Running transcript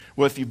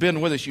Well, if you've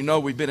been with us, you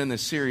know we've been in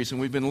this series, and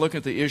we've been looking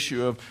at the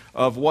issue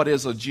of what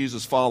is a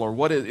Jesus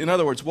follower. In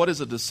other words, what is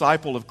a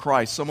disciple of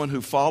Christ? Someone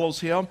who follows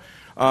Him.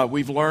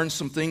 We've learned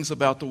some things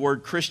about the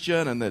word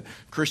Christian, and that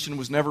Christian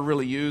was never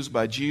really used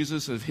by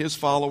Jesus and His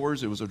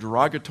followers. It was a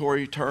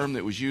derogatory term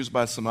that was used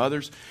by some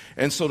others.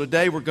 And so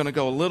today we're going to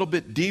go a little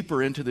bit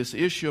deeper into this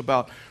issue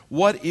about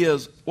what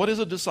is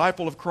a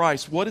disciple of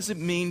Christ? What does it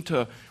mean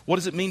to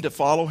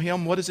follow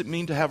Him? What does it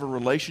mean to have a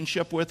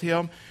relationship with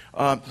Him?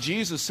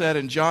 Jesus said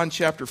in John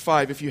chapter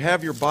 5, if you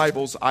have your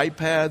Bibles,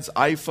 iPads,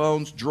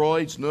 iPhones,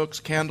 Droids, Nooks,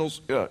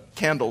 Kindles,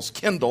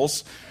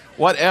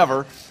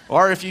 whatever,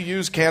 or if you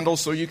use candles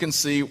so you can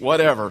see,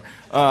 whatever.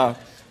 The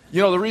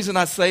reason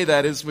I say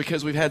that is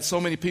because we've had so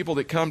many people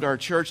that come to our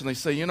church and they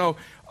say,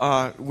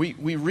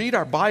 we read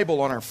our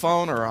Bible on our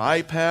phone or our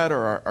iPad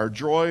or our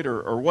Droid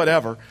or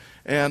whatever,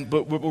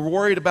 but we're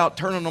worried about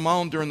turning them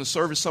on during the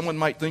service. Someone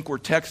might think we're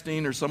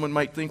texting, or someone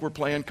might think we're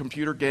playing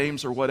computer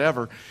games or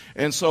whatever.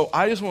 And so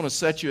I just want to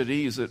set you at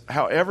ease that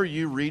however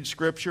you read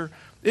Scripture,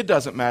 it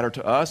doesn't matter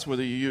to us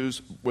whether you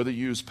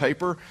use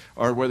paper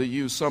or whether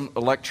you use some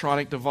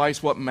electronic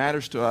device. What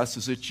matters to us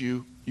is that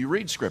you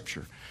read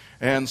Scripture.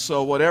 And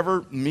so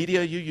whatever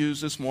media you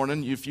use this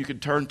morning, if you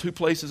could turn two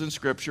places in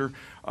Scripture,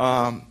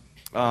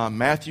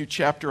 Matthew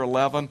chapter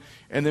 11,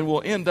 and then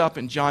we'll end up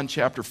in John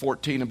chapter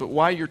 14. But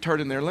while you're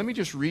turning there, let me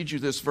just read you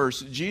this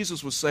verse.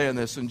 Jesus was saying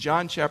this in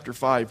John chapter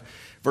 5,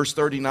 verse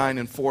 39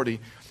 and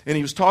 40. And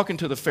He was talking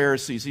to the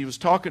Pharisees. He was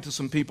talking to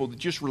some people,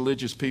 just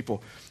religious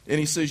people. And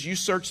He says, you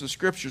search the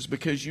Scriptures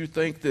because you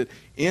think that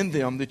in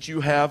them that you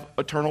have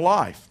eternal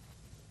life.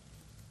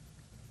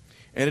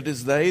 And it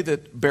is they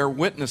that bear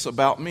witness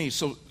about me.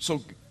 So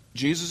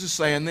Jesus is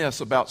saying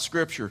this about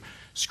Scripture.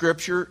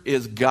 Scripture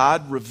is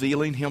God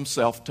revealing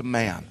Himself to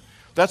man.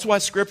 That's why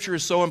Scripture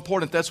is so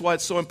important. That's why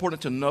it's so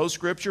important to know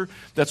Scripture.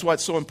 That's why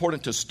it's so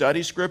important to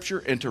study Scripture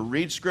and to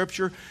read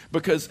Scripture.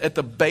 Because at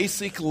the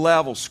basic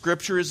level,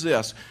 Scripture is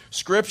this.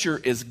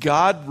 Scripture is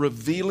God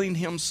revealing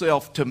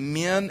Himself to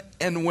men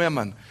and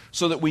women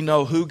so that we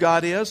know who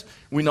God is,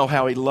 we know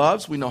how He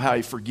loves, we know how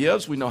He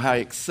forgives, we know how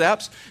He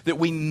accepts, that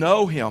we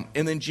know Him.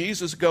 And then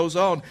Jesus goes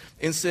on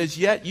and says,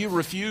 yet you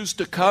refuse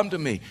to come to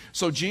me.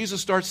 So Jesus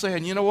starts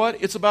saying, you know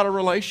what? It's about a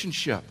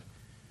relationship.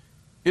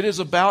 It is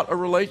about a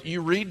relationship.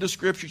 You read the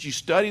Scriptures, you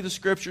study the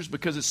Scriptures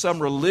because it's some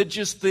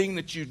religious thing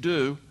that you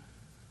do,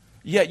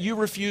 yet you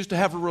refuse to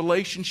have a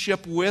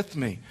relationship with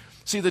me.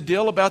 See, the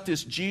deal about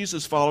this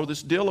Jesus follower,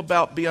 this deal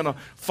about being a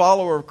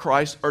follower of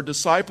Christ or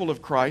disciple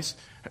of Christ,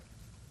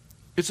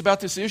 it's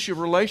about this issue of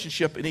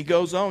relationship. And He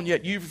goes on,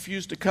 yet you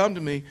refuse to come to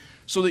me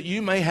so that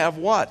you may have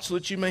what? So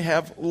that you may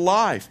have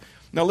life.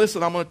 Now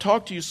listen, I'm going to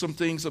talk to you some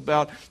things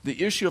about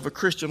the issue of a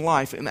Christian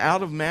life. And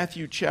out of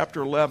Matthew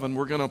chapter 11,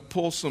 we're going to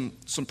pull some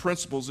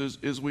principles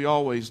as we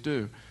always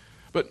do.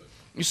 But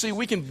you see,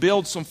 we can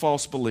build some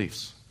false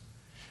beliefs.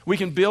 We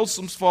can build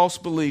some false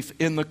belief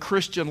in the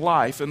Christian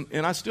life.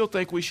 And I still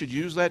think we should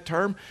use that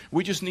term.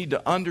 We just need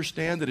to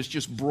understand that it's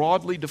just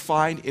broadly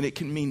defined and it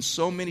can mean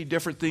so many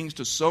different things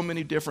to so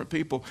many different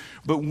people.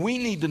 But we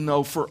need to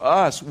know for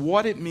us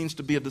what it means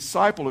to be a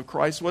disciple of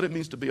Christ, what it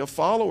means to be a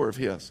follower of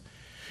His.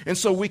 And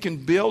so we can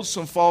build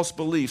some false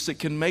beliefs that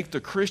can make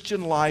the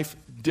Christian life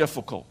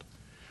difficult.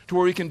 To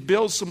where we can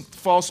build some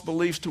false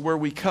beliefs to where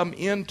we come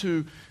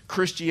into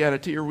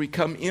Christianity or we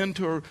come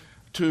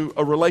into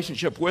a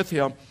relationship with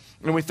Him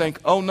and we think,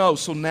 oh no,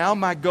 so now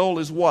my goal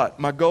is what?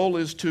 My goal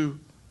is to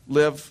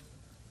live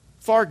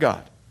for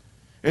God.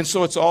 And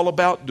so it's all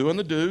about doing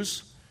the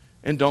do's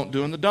and don't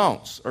doing the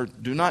don'ts. Or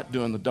do not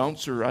doing the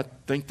don'ts, or I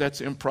think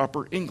that's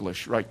improper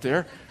English right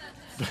there.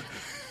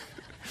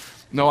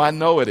 No, I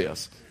know it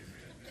is.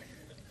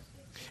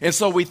 And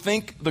so we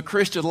think the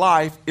Christian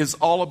life is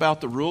all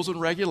about the rules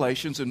and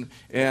regulations,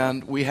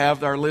 and we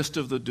have our list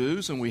of the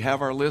do's and we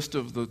have our list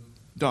of the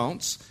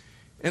don'ts.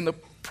 And the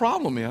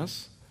problem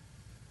is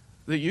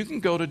that you can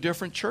go to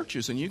different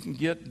churches and you can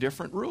get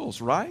different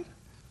rules, right?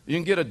 You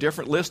can get a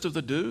different list of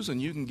the do's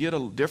and you can get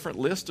a different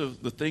list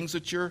of the things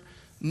that you're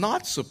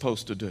not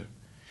supposed to do.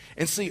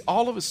 And see,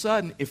 all of a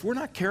sudden, if we're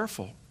not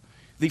careful,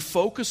 the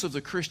focus of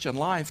the Christian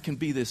life can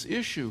be this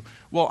issue.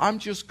 Well, I'm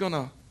just going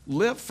to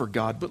live for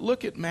God. But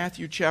look at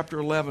Matthew chapter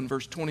 11,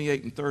 verse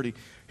 28 and 30.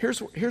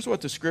 Here's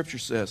what the Scripture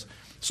says.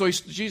 So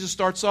Jesus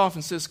starts off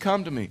and says,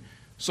 come to me.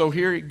 So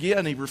here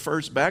again, He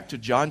refers back to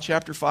John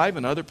chapter 5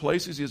 and other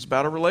places. It's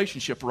about a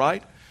relationship,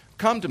 right?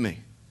 Come to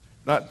me.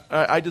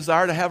 I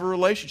desire to have a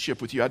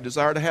relationship with you. I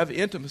desire to have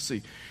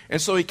intimacy.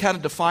 And so He kind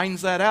of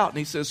defines that out. And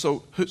He says,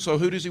 so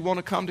who does He want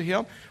to come to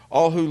Him?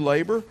 All who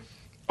labor,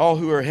 all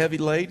who are heavy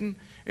laden.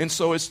 And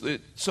so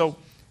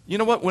you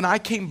know what? When I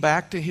came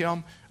back to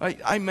Him,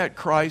 I met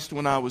Christ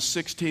when I was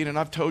 16, and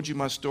I've told you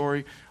my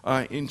story.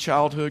 In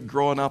childhood,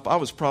 growing up, I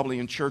was probably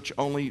in church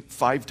only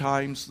 5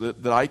 times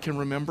that I can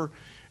remember.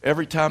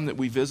 Every time that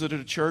we visited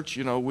a church,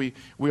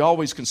 we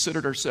always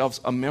considered ourselves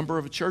a member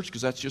of a church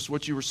because that's just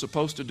what you were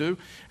supposed to do.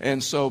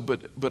 And so,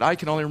 but I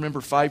can only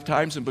remember 5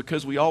 times, and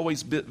because we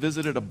always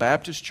visited a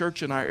Baptist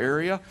church in our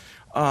area,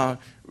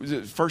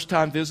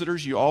 First-time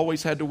visitors, you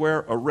always had to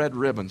wear a red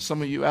ribbon.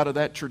 Some of you out of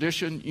that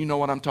tradition, you know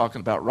what I'm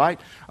talking about, right?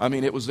 I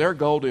mean, it was their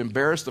goal to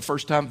embarrass the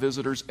first-time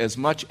visitors as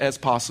much as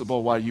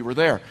possible while you were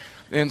there.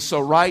 And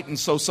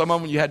so some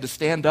of them you had to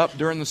stand up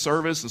during the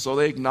service, and so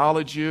they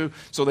acknowledge you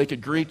so they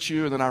could greet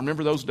you. And then I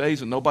remember those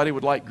days and nobody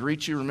would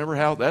greet you. Remember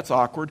how that's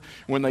awkward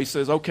when they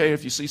says, okay,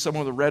 if you see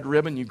someone with a red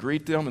ribbon, you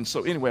greet them. And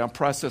so anyway, I'm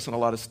processing a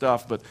lot of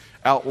stuff, but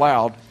out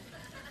loud.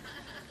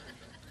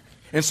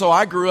 And so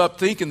I grew up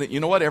thinking that,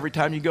 you know what, every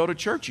time you go to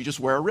church, you just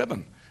wear a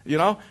ribbon. You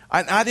know,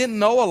 I didn't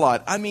know a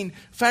lot. I mean,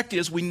 fact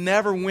is, we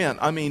never went.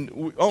 I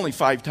mean, only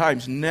 5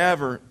 times,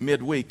 never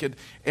midweek.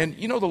 And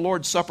you know the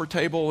Lord's Supper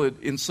table,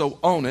 and so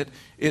on it,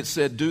 it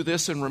said, do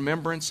this in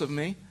remembrance of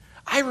me.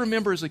 I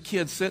remember as a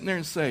kid sitting there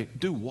and say,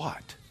 do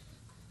what?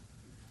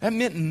 That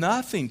meant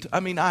nothing.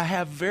 I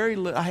had very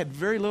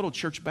little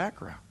church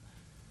background.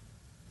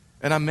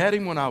 And I met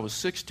him when I was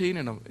 16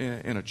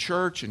 in a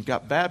church and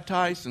got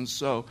baptized. And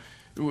so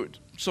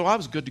I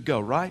was good to go,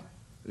 right?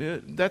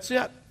 That's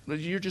it.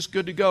 You're just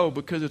good to go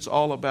because it's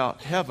all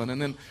about heaven.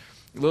 And then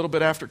a little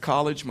bit after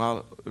college,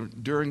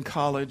 during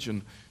college,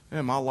 and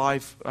my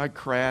life, I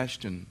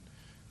crashed and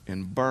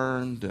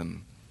burned,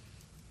 and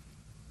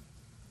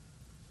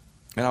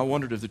I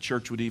wondered if the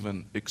church would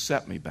even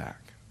accept me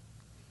back.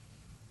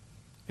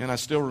 And I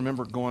still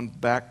remember going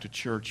back to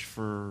church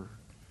for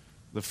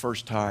the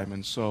first time.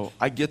 And so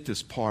I get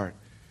this part.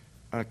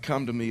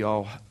 Come to me,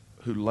 all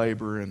who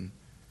labor and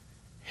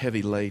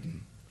heavy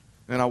laden.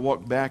 And I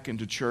walked back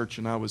into church,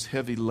 and I was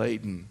heavy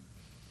laden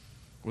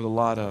with a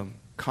lot of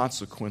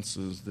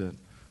consequences that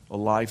a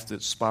life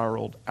that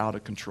spiraled out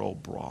of control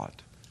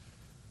brought.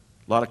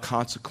 A lot of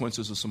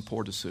consequences of some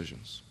poor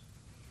decisions.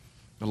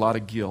 A lot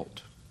of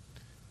guilt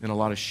and a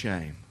lot of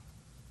shame.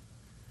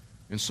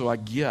 And so I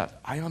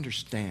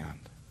understand.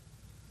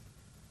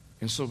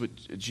 And so but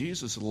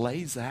Jesus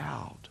lays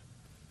out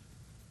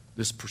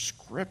this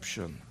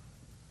prescription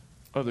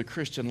of the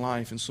Christian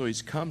life. And so he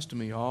comes to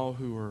me, all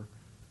who are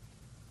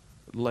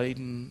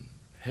laden,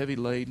 heavy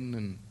laden,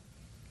 and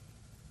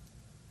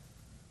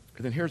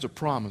then here's a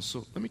promise.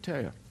 So let me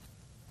tell you,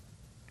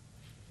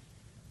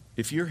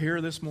 if you're here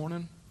this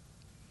morning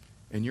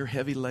and you're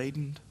heavy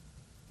laden,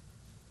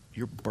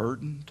 you're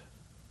burdened,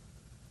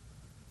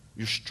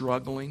 you're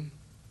struggling,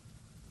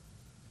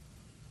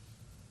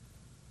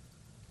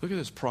 look at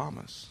this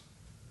promise.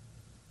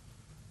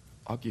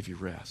 I'll give you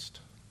rest.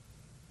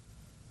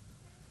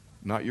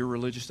 Not your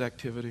religious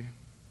activity.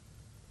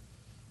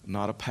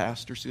 Not a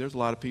pastor. See, there's a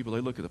lot of people, they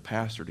look at the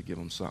pastor to give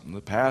them something.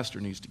 The pastor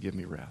needs to give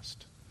me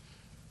rest.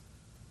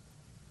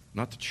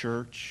 Not the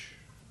church.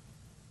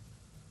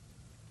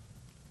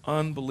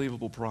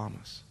 Unbelievable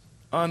promise.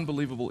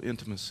 Unbelievable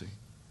intimacy.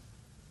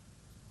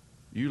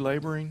 You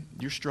laboring,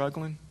 you're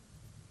struggling.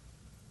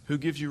 Who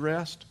gives you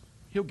rest?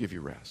 He'll give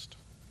you rest.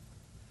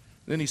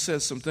 Then he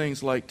says some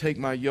things like, take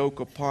my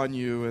yoke upon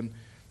you and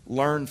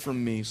learn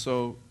from me.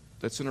 So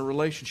that's in a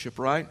relationship,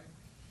 right?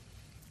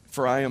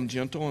 For I am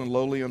gentle and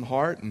lowly in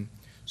heart. And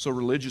so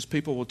religious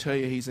people will tell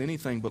you he's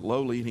anything but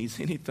lowly, and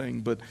he's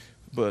anything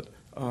but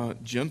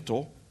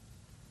gentle.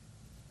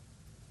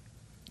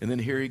 And then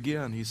here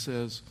again, he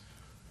says,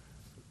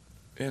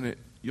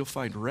 you'll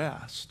find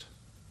rest.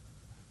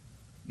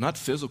 Not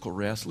physical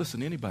rest.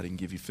 Listen, anybody can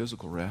give you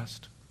physical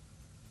rest.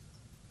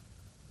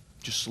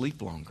 Just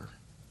sleep longer.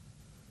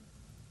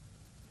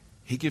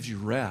 He gives you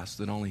rest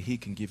that only he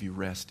can give you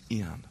rest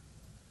in.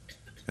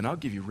 And I'll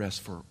give you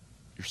rest for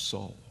your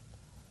soul.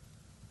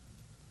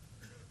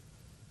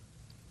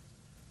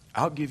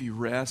 I'll give you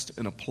rest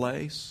in a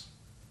place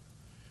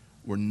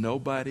where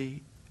nobody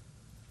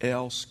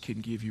else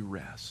can give you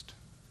rest.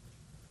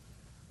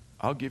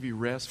 I'll give you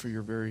rest for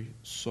your very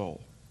soul.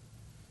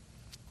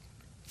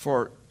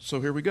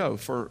 So here we go.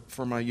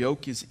 For my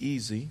yoke is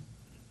easy,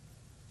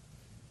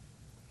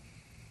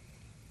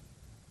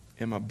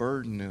 and my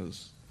burden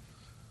is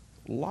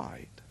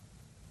light.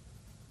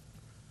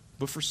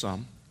 But for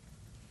some,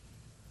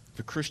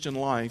 the Christian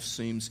life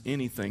seems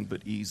anything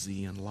but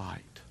easy and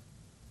light.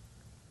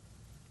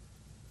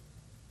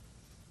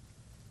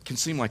 Can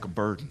seem like a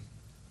burden.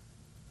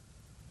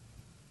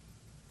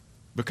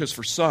 Because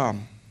for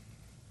some,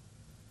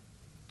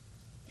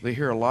 they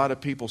hear a lot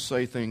of people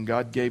say things,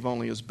 God gave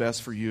only his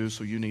best for you,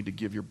 so you need to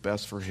give your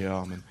best for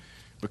him. And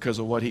because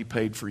of what he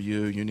paid for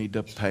you, you need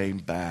to pay him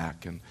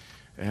back.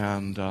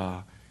 And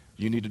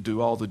you need to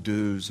do all the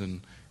do's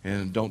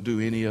and don't do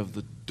any of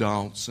the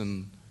don'ts.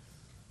 And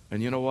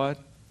you know what?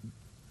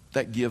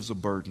 That gives a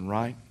burden,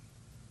 right?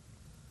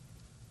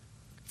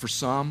 For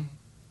some,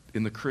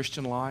 in the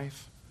Christian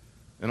life,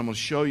 and I'm going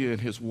to show you in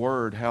his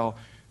word how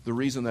the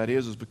reason that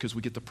is because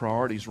we get the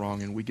priorities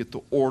wrong and we get the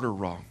order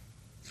wrong.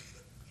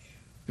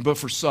 But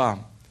for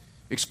some,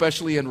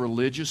 especially in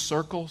religious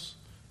circles,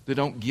 they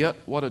don't get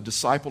what a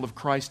disciple of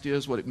Christ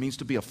is, what it means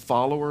to be a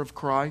follower of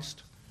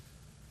Christ.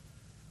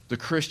 The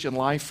Christian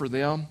life for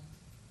them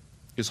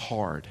is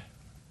hard.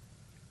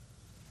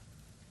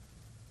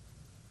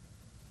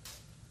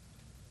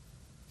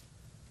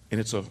 And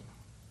it's a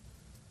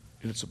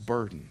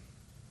burden.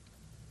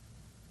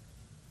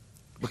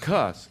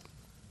 Because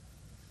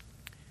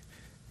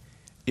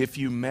If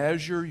you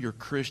measure your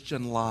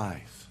Christian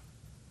life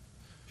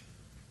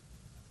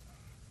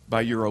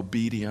by your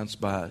obedience,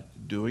 by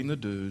doing the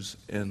do's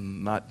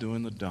and not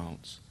doing the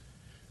don'ts,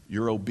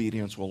 your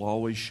obedience will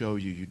always show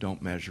you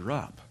don't measure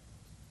up.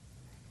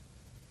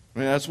 I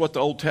mean, that's what the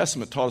Old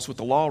Testament taught us with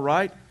the law,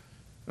 right?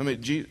 I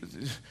mean,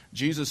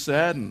 Jesus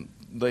said, and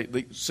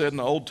they said in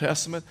the Old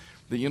Testament,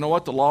 that you know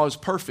what, the law is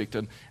perfect,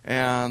 and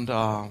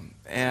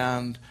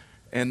none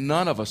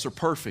of us are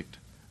perfect.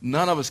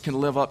 None of us can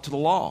live up to the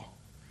law.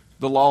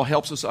 The law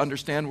helps us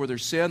understand where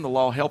there's sin. The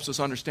law helps us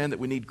understand that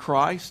we need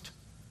Christ.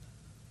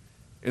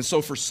 And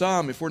so for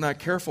some, if we're not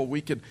careful,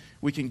 we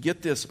can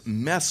get this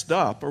messed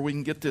up, or we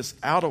can get this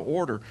out of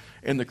order,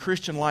 and the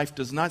Christian life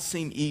does not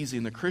seem easy,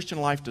 and the Christian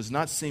life does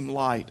not seem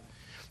light.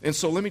 And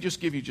so let me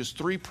just give you just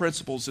 3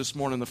 principles this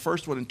morning. The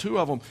first one, and 2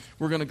 of them,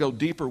 we're going to go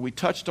deeper. We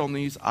touched on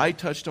these. I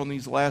touched on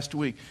these last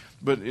week.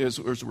 But as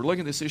we're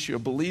looking at this issue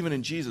of believing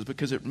in Jesus,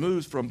 because it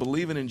moves from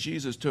believing in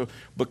Jesus to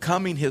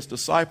becoming His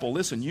disciple.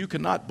 Listen, you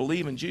cannot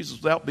believe in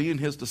Jesus without being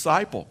His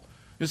disciple.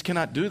 You just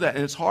cannot do that.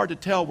 And it's hard to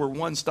tell where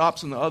one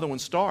stops and the other one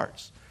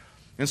starts.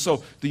 And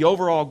so the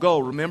overall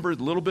goal, remember a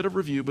little bit of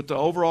review, but the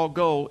overall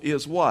goal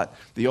is what?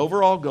 The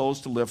overall goal is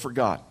to live for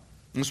God.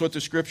 That's what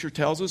the Scripture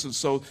tells us. And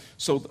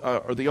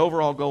or the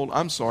overall goal,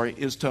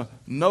 is to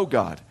know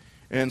God.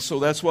 And so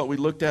that's what we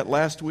looked at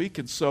last week.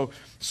 And so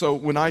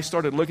when I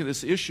started looking at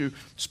this issue,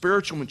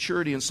 spiritual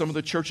maturity in some of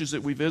the churches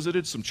that we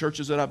visited, some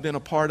churches that I've been a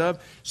part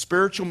of,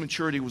 spiritual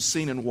maturity was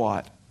seen in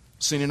what?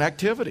 Seen in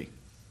activity.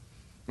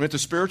 I mean, the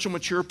spiritual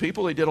mature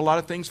people, they did a lot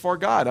of things for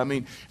God. I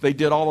mean, they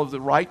did all of the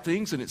right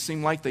things, and it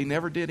seemed like they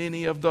never did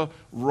any of the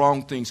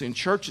wrong things. In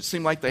church, it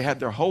seemed like they had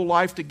their whole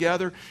life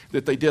together,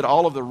 that they did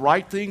all of the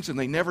right things, and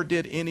they never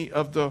did any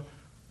of the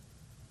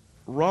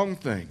wrong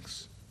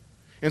things.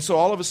 And so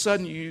all of a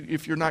sudden,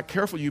 if you're not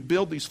careful, you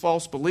build these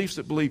false beliefs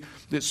that believe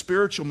that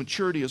spiritual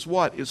maturity is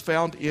what? Is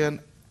found in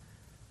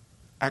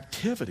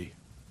activity.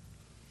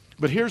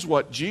 But here's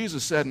what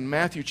Jesus said in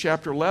Matthew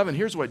chapter 11.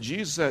 Here's what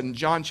Jesus said in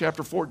John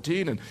chapter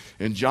 14 and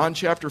in John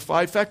chapter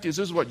 5. In fact, this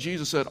is what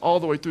Jesus said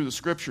all the way through the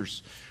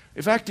Scriptures.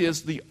 In fact,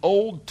 the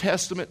Old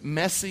Testament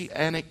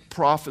messianic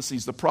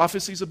prophecies, the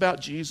prophecies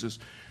about Jesus,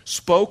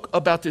 spoke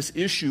about this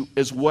issue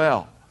as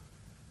well.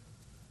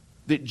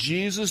 That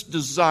Jesus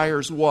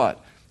desires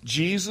what?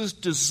 Jesus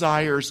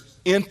desires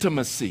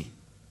intimacy,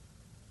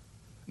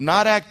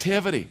 not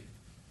activity.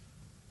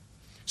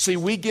 See,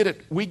 we get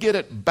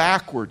it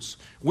backwards.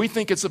 We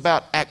think it's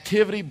about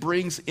activity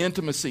brings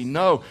intimacy.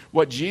 No,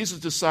 what Jesus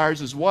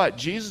desires is what?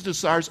 Jesus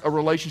desires a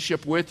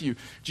relationship with you.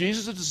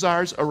 Jesus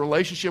desires a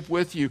relationship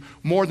with you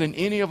more than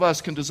any of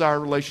us can desire a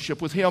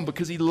relationship with Him,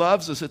 because He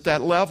loves us at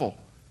that level.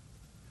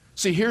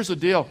 See, here's the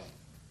deal.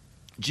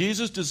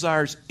 Jesus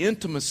desires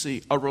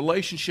intimacy, a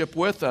relationship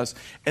with us,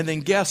 and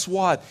then guess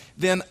what?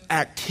 Then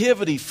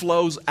activity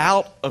flows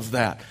out of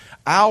that.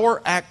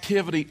 Our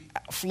activity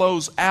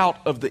flows out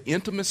of the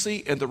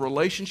intimacy and the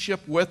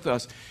relationship with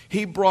us.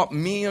 He brought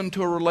me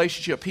into a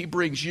relationship. He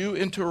brings you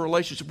into a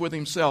relationship with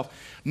Himself.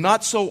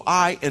 Not so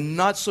I and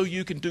not so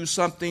you can do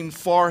something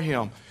for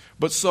Him,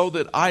 but so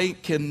that I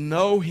can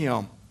know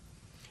Him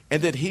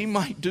and that He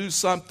might do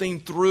something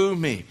through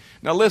me.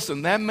 Now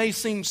listen, that may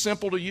seem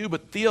simple to you,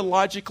 but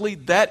theologically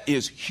that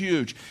is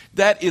huge.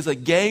 That is a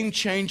game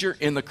changer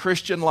in the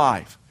Christian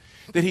life.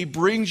 That He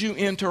brings you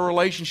into a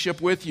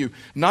relationship with you,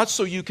 not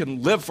so you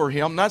can live for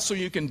Him, not so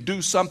you can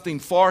do something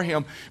for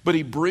Him, but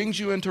He brings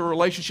you into a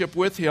relationship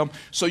with Him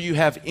so you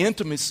have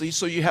intimacy,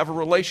 so you have a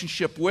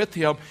relationship with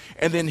Him,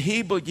 and then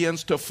He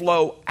begins to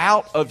flow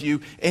out of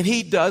you, and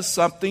He does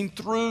something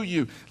through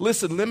you.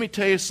 Listen, let me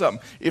tell you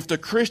something. If the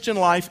Christian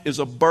life is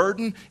a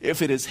burden,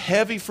 if it is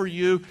heavy for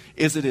you,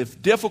 is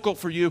it difficult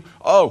for you?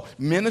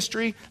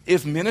 Ministry,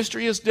 if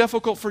ministry is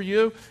difficult for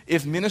you,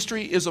 if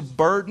ministry is a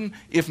burden,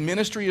 if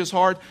ministry is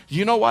hard,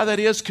 you know why that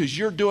is? Because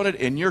you're doing it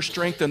in your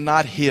strength and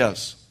not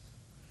His.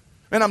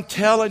 And I'm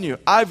telling you,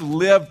 I've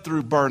lived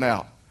through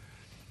burnout.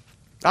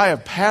 I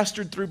have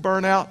pastored through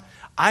burnout.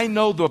 I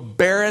know the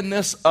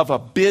barrenness of a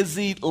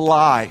busy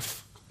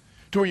life,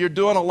 to where you're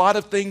doing a lot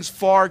of things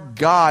for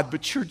God,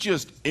 but you're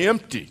just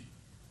empty.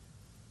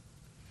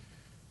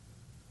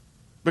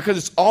 Because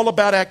it's all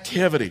about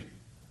activity.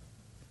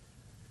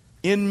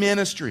 In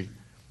ministry,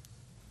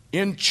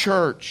 in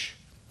church.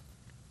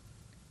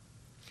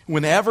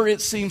 Whenever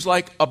it seems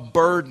like a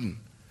burden,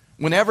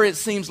 whenever it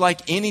seems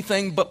like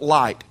anything but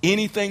light,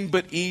 anything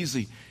but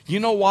easy, you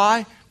know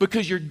why?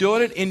 Because you're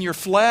doing it in your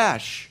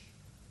flesh.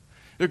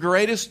 The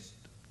greatest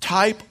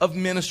type of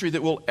ministry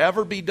that will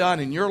ever be done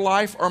in your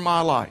life or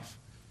my life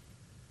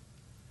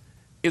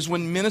is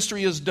when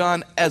ministry is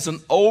done as an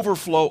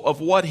overflow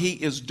of what He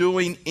is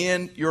doing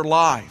in your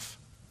life.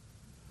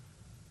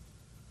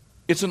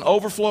 It's an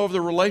overflow of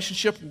the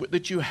relationship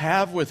that you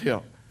have with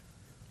Him.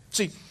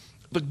 See,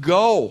 the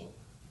goal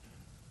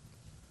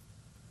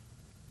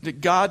that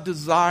God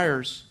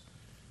desires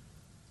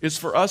is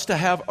for us to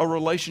have a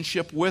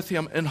relationship with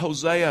Him. In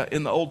Hosea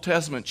in the Old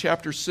Testament,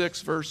 chapter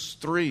 6, verse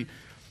 3,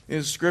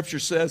 As Scripture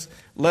says,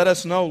 let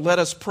us know, let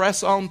us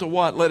press on to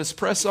what? Let us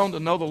press on to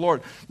know the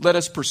Lord. Let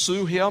us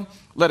pursue Him.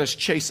 Let us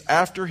chase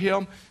after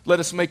Him. Let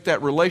us make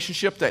that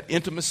relationship, that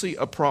intimacy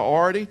a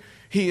priority.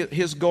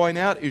 His going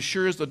out is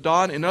sure as the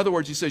dawn. In other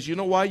words, he says, you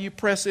know why you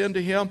press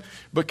into Him?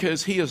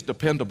 Because He is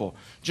dependable.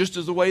 Just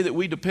as the way that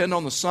we depend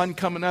on the sun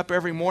coming up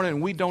every morning,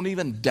 and we don't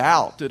even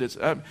doubt that it's...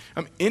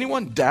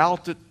 anyone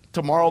doubt that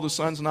tomorrow the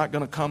sun's not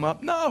going to come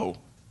up? No.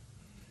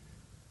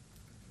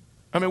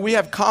 We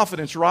have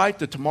confidence, right,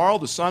 that tomorrow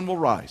the sun will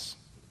rise.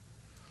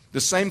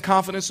 The same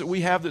confidence that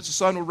we have that the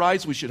sun will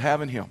rise, we should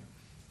have in Him.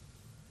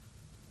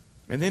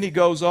 And then he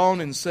goes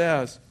on and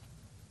says,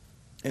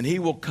 and He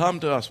will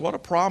come to us. What a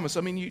promise.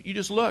 You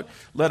just look.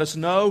 Let us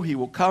know He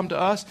will come to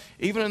us.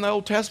 Even in the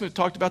Old Testament, it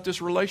talked about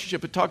this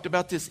relationship. It talked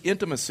about this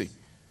intimacy.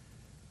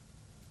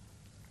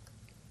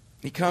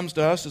 He comes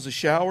to us as the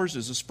showers,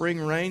 as the spring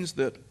rains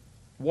that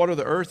water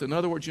the earth. In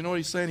other words, you know what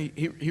He's saying?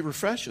 He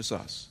refreshes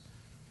us.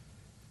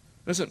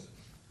 Listen,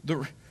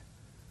 the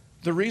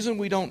reason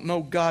we don't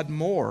know God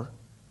more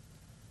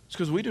is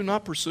because we do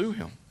not pursue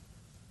Him.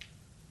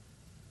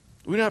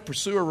 We do not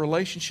pursue a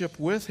relationship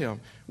with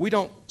Him. We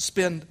don't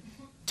spend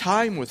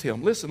time with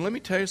Him. Listen, let me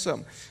tell you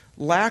something.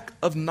 Lack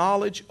of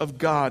knowledge of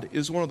God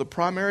is one of the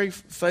primary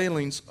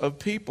failings of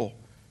people.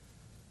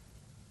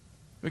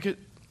 Because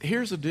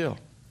here's the deal.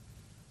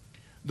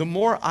 The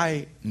more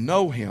I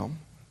know Him,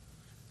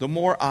 the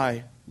more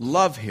I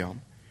love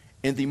Him,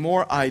 and the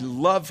more I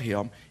love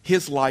Him,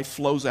 His life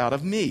flows out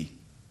of me.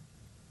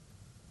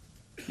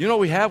 You know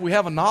what we have? We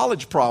have a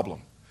knowledge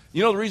problem.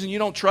 You know the reason you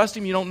don't trust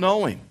Him? You don't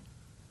know Him.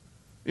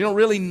 You don't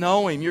really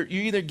know Him. You're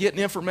either getting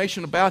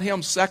information about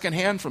Him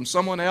secondhand from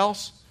someone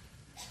else.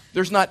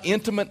 There's not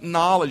intimate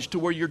knowledge to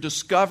where you're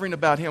discovering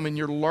about Him and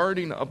you're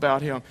learning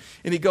about Him.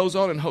 And he goes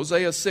on in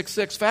Hosea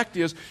 6:6. Fact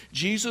is,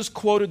 Jesus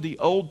quoted the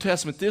Old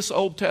Testament, this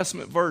Old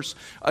Testament verse,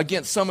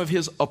 against some of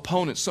His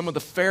opponents, some of the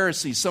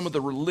Pharisees, some of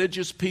the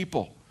religious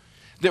people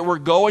that were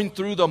going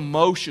through the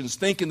motions,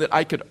 thinking that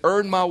I could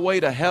earn my way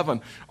to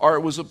heaven, or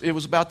it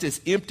was about this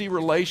empty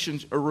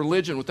religion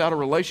without a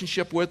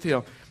relationship with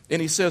Him.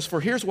 And he says, for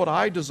here's what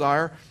I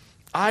desire.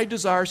 I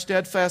desire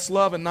steadfast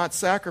love and not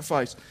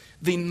sacrifice.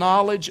 The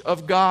knowledge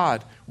of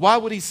God. Why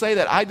would he say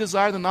that? I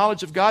desire the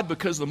knowledge of God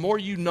because the more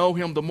you know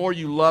Him, the more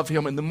you love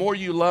Him. And the more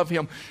you love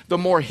Him, the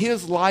more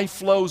His life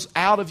flows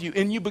out of you.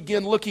 And you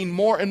begin looking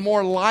more and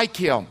more like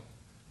Him.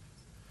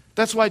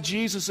 That's why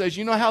Jesus says,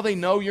 you know how they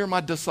know you're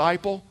my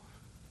disciple?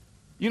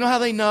 You know how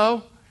they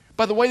know?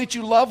 By the way that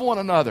you love one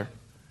another.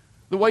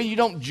 The way you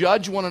don't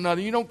judge one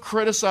another, you don't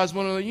criticize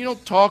one another, you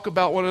don't talk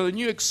about one another, and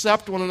you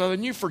accept one another,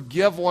 and you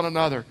forgive one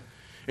another.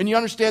 And you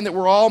understand that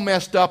we're all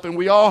messed up and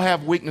we all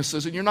have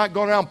weaknesses, and you're not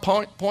going around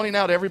pointing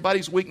out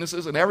everybody's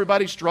weaknesses and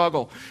everybody's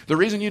struggle. The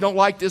reason you don't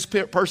like this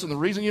person, the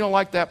reason you don't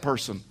like that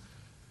person.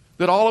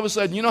 That all of a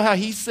sudden, you know how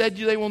He said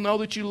they will know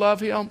that you love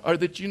Him, or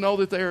that you know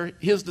that they're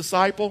His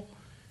disciple?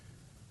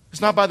 It's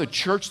not by the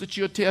church that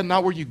you attend,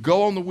 not where you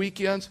go on the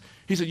weekends.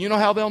 He said, you know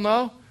how they'll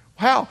know?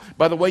 How?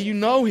 By the way you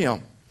know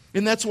Him.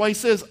 And that's why He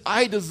says,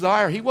 I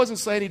desire. He wasn't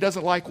saying He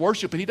doesn't like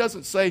worship, and He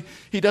doesn't say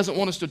He doesn't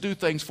want us to do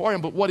things for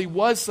Him. But what He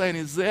was saying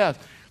is this,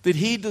 that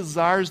He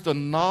desires the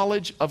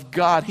knowledge of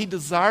God. He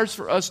desires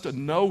for us to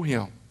know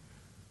Him.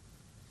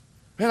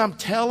 Man, I'm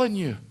telling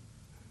you,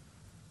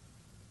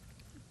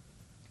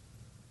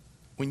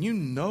 when you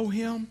know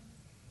Him,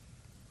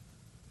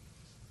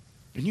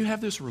 and you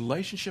have this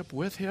relationship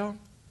with Him,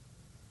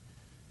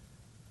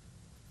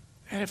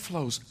 and it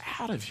flows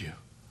out of you.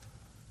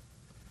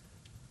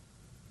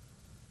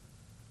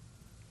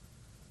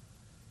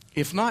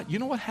 If not, you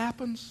know what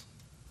happens?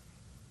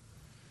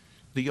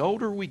 The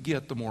older we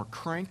get, the more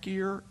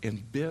crankier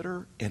and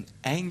bitter and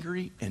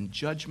angry and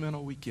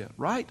judgmental we get,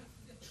 right?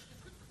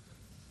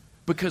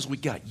 Because we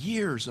got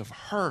years of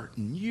hurt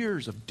and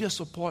years of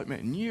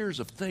disappointment and years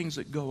of things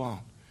that go on.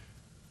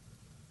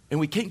 And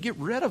we can't get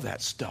rid of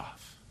that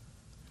stuff.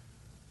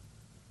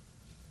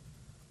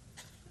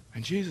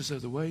 And Jesus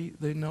says, the way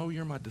they know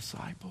you're my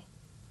disciple,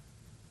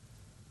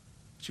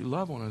 that you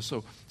love one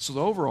another. So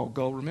the overall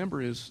goal,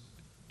 remember, is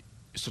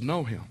to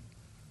know Him.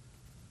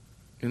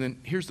 And then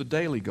here's the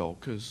daily goal,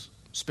 because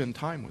spend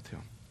time with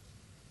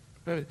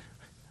Him.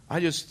 I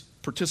just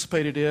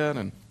participated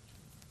in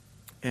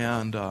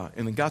and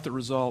then got the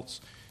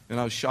results, and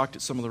I was shocked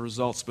at some of the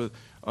results, but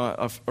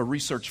a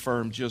research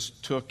firm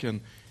just took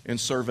and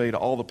surveyed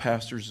all the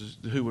pastors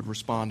who would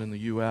respond in the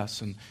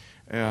U.S.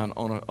 and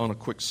on a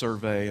quick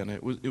survey, and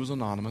it was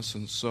anonymous,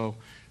 and so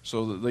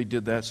they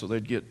did that so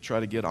they'd try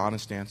to get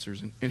honest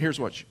answers. And here's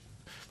what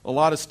a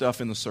lot of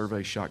stuff in the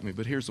survey shocked me,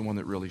 but here's the one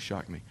that really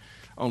shocked me.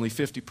 Only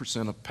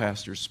 50% of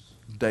pastors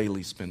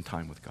daily spend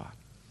time with God.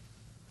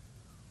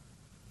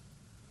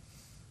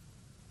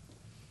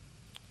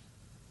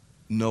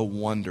 No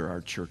wonder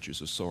our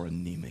churches are so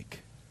anemic.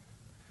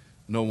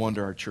 No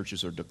wonder our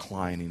churches are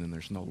declining and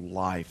there's no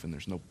life and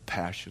there's no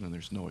passion and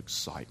there's no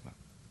excitement.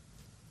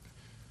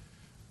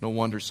 No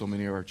wonder so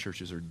many of our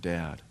churches are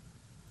dead.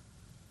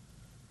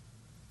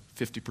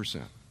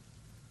 50%.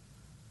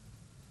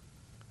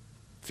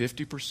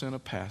 50%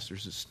 of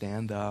pastors that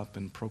stand up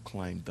and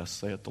proclaim, "Thus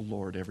saith the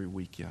Lord," every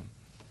weekend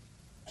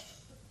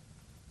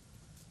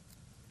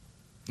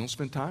don't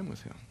spend time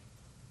with Him.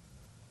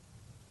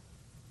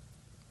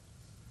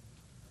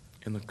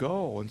 And the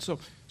goal, and so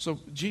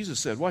Jesus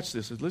said, watch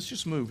this, let's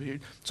just move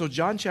here. So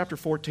John chapter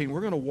 14, we're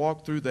going to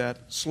walk through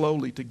that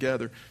slowly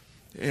together,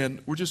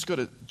 and we're just going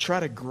to try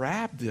to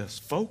grab this,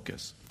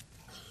 focus.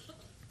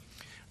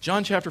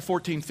 John chapter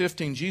 14,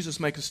 15, Jesus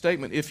makes a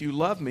statement, if you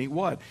love me,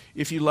 what?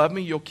 If you love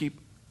me, you'll keep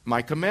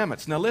my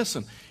commandments. Now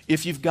listen,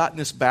 if you've gotten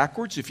this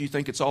backwards, if you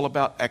think it's all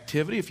about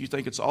activity, if you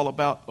think it's all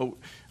about,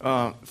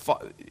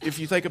 if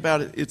you think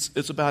about it,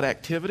 it's about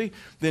activity,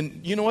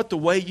 then you know what, the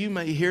way you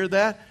may hear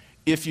that,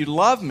 if you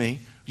love me,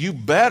 you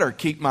better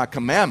keep my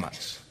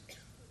commandments.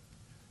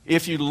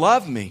 If you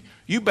love me,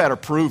 you better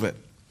prove it.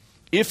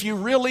 If you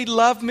really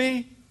love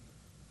me,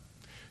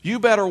 you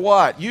better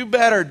what? You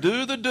better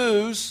do the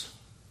do's,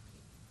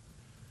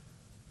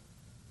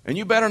 and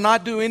you better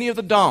not do any of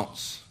the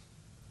don'ts.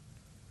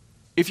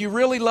 If you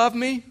really love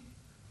me,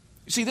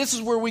 you see, this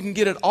is where we can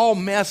get it all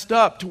messed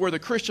up to where the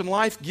Christian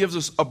life gives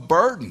us a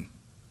burden.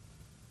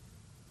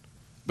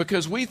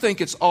 Because we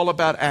think it's all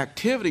about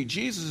activity.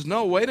 Jesus says,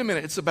 no, wait a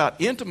minute, it's about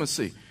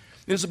intimacy.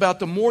 It's about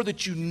the more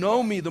that you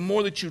know me, the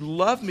more that you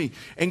love me.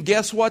 And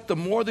guess what? The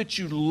more that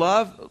you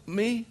love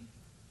me,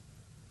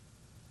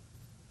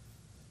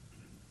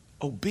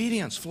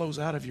 obedience flows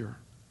out of your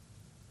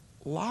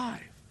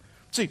life.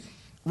 See,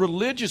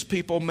 religious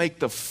people make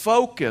the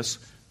focus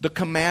the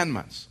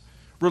commandments.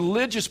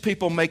 Religious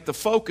people make the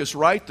focus,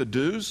 right, the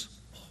do's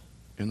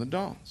and the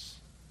don'ts.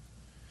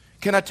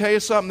 Can I tell you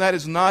something? That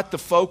is not the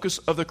focus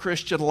of the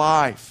Christian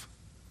life.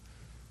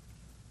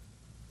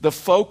 The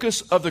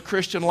focus of the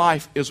Christian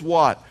life is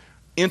what?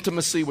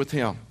 Intimacy with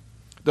Him.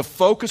 The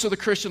focus of the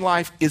Christian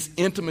life is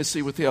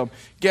intimacy with Him.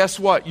 Guess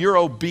what? Your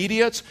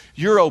obedience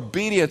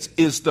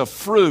is the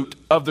fruit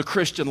of the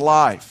Christian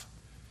life.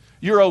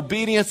 Your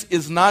obedience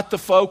is not the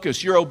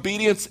focus. Your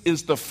obedience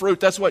is the fruit.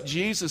 That's what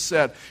Jesus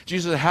said.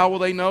 Jesus said, how will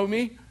they know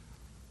me?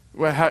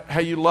 Well, how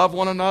you love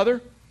one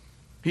another.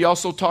 He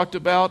also talked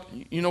about,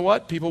 you know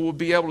what? People will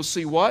be able to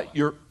see what?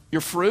 Your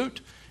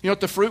fruit. You know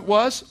what the fruit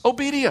was?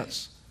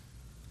 Obedience.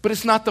 But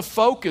it's not the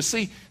focus.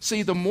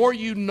 See, the more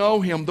you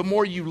know Him, the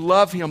more you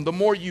love Him, the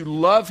more you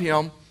love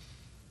Him,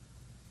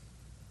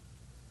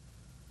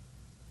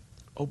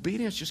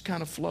 obedience just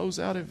kind of flows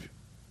out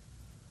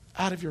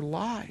of your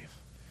life.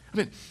 I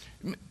mean,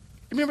 you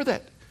remember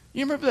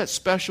that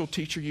special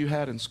teacher you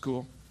had in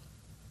school?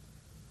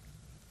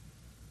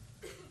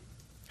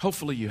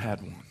 Hopefully you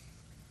had one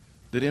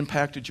that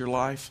impacted your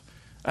life.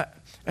 I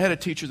had a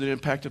teacher that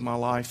impacted my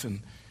life,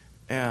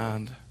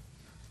 and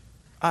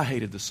I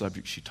hated the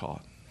subject she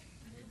taught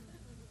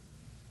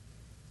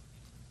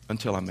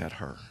until I met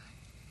her.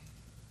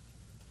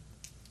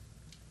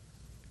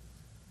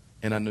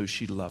 And I knew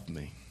she loved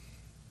me.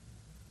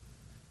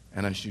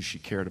 And I knew she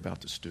cared about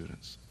the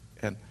students.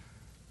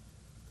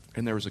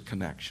 And there was a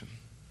connection.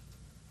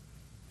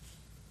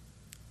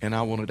 And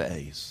I wanted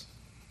A's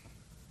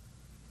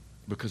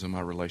because of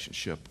my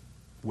relationship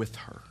with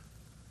her.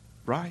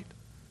 Right?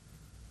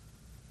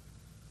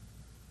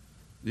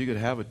 You could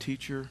have a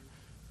teacher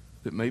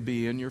that may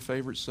be in your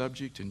favorite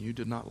subject and you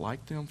did not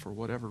like them for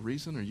whatever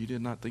reason, or you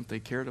did not think they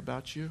cared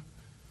about you,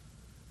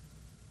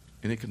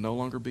 and it could no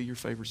longer be your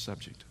favorite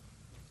subject.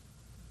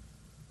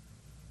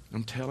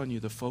 I'm telling you,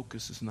 the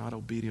focus is not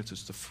obedience,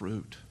 it's the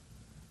fruit.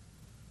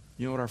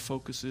 You know what our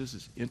focus is?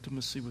 It's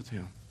intimacy with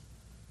Him.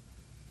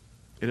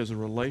 It is a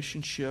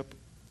relationship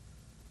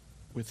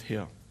with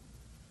Him.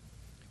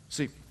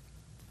 See,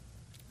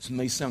 this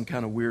may sound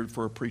kind of weird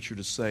for a preacher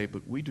to say,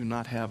 but we do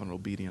not have an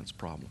obedience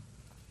problem.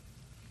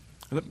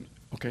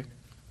 Okay,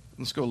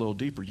 let's go a little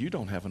deeper. You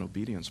don't have an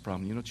obedience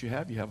problem. You know what you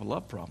have? You have a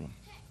love problem.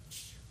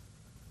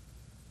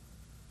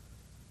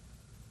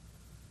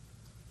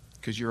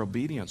 Because your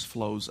obedience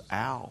flows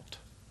out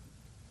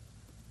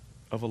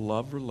of a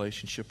love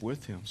relationship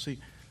with Him. See,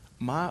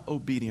 my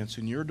obedience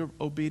and your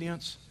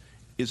obedience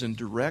is in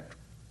direct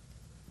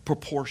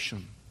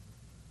proportion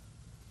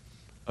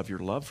of your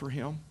love for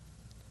Him,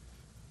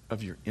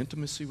 of your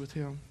intimacy with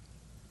Him.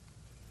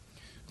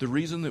 The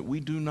reason that we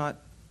do not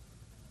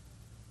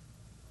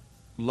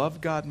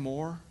love God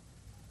more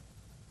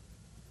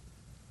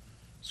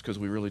is because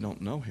we really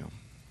don't know Him.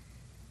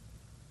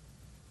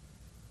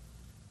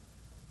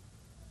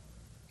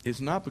 It's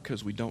not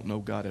because we don't know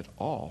God at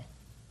all.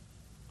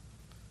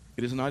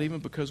 It is not even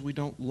because we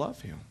don't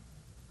love Him.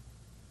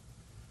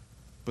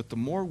 But the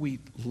more we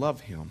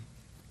love Him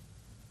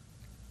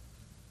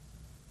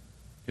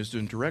is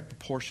in direct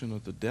proportion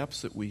of the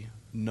depths that we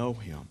know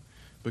Him.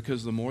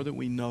 Because the more that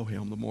we know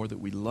Him, the more that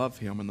we love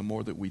Him, and the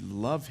more that we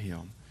love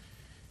Him,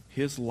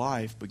 His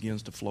life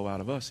begins to flow out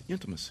of us.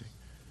 Intimacy.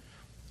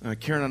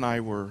 Karen and I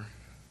were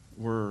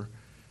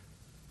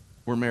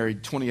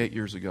married 28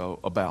 years ago,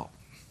 about.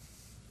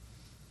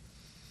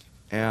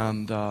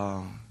 And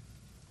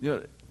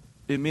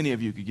many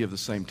of you could give the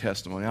same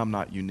testimony. I'm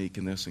not unique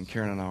in this, and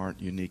Karen and I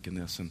aren't unique in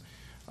this.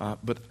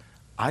 But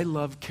I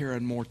love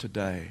Karen more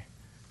today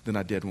than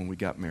I did when we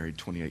got married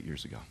 28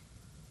 years ago.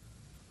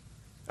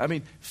 I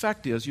mean,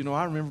 fact is,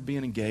 I remember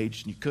being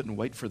engaged and you couldn't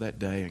wait for that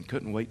day and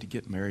couldn't wait to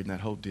get married and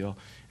that whole deal.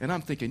 And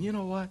I'm thinking, you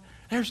know what?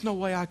 There's no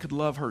way I could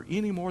love her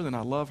any more than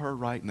I love her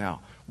right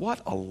now.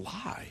 What a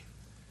lie.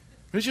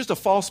 It's just a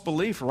false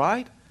belief,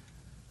 right?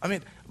 I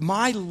mean,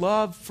 my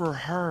love for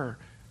her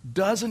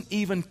doesn't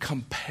even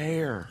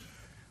compare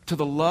to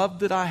the love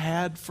that I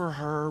had for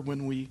her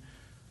when we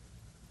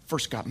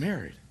first got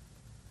married.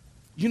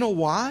 You know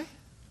why?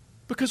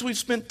 Because we've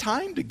spent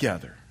time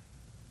together.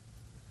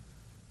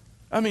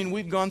 I mean,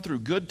 we've gone through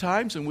good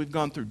times and we've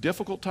gone through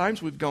difficult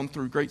times. We've gone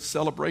through great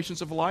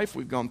celebrations of life.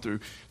 We've gone through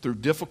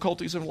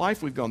difficulties of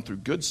life. We've gone through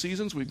good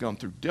seasons. We've gone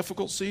through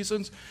difficult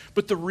seasons.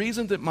 But the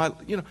reason that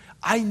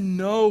I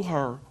know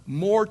her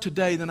more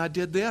today than I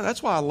did then.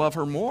 That's why I love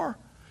her more.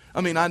 I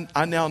mean,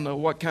 I now know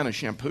what kind of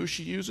shampoo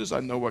she uses. I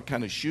know what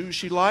kind of shoes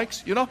she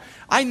likes.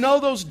 I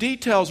know those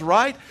details,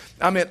 right?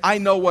 I mean, I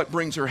know what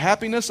brings her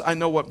happiness. I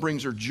know what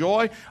brings her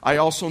joy. I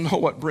also know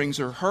what brings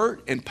her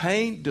hurt and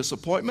pain,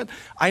 disappointment.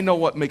 I know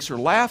what makes her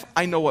laugh.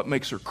 I know what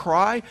makes her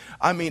cry.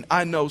 I mean,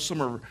 I know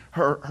some of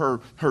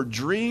her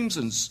dreams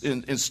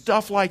and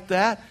stuff like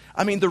that.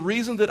 I mean, the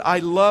reason that I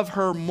love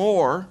her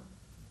more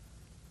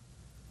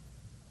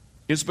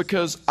is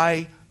because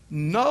I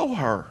know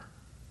her.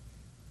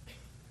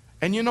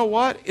 And you know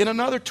what? In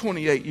another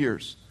 28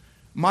 years,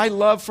 my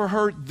love for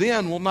her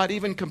then will not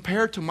even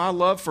compare to my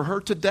love for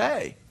her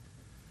today.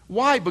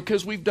 Why?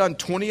 Because we've done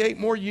 28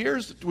 more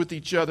years with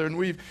each other, and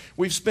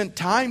we've spent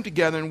time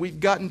together, and we've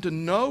gotten to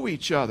know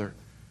each other.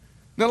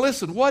 Now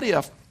listen, what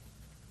if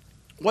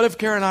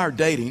Karen and I are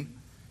dating,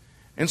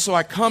 and so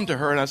I come to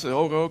her and I say,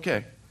 oh,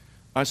 okay.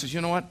 I says,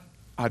 you know what?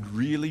 I'd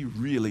really,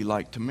 really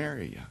like to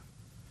marry you.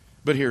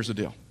 But here's the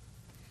deal.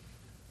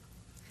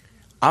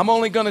 I'm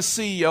only going to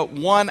see you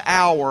 1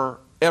 hour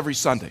every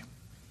Sunday.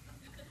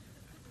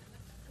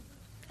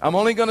 I'm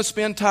only going to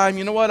spend time.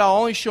 You know what? I'll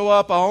only show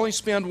up. I'll only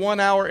spend 1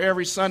 hour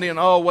every Sunday. And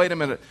oh, wait a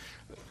minute.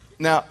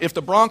 Now, if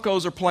the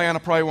Broncos are playing, I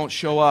probably won't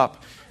show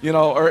up.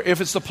 Or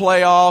if it's the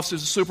playoffs,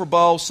 it's a Super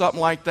Bowl,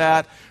 something like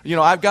that.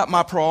 I've got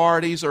my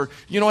priorities. Or,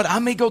 you know what, I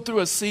may go through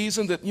a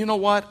season that, you know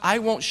what, I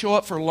won't show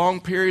up for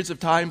long periods of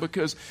time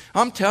because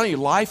I'm telling you,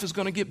 life is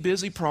going to get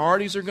busy.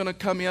 Priorities are going to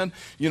come in.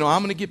 I'm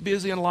going to get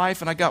busy in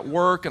life, and I got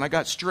work, and I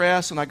got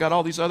stress, and I got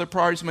all these other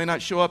priorities that may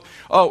not show up.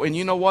 Oh, and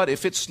you know what,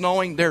 if it's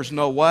snowing, there's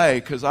no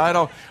way because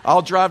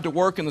I'll drive to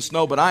work in the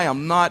snow, but I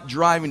am not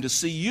driving to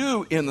see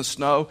you in the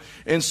snow.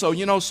 And so,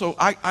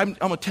 I'm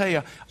going to tell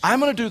you, I'm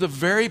going to do the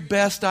very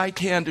best I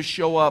can to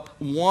show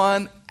up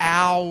 1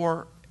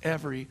 hour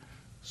every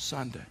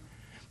Sunday.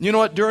 You know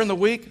what? During the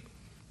week,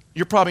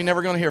 you're probably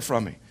never going to hear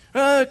from me.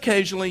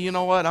 Occasionally, you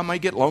know what? I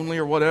might get lonely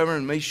or whatever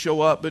and may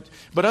show up. But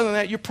other than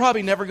that, you're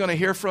probably never going to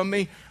hear from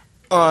me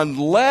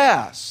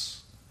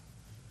unless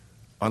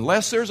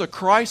there's a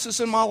crisis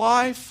in my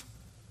life.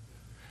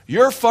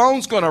 Your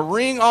phone's going to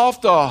ring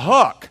off the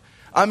hook.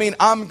 I mean,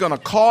 I'm going to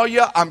call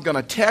you. I'm going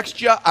to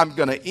text you. I'm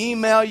going to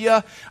email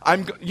you.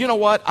 You know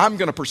what? I'm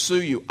going to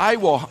pursue you. I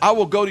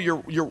will go to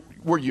your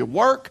where you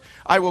work.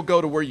 I will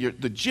go to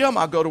the gym.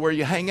 I'll go to where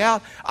you hang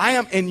out.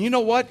 And you know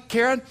what,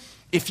 Karen?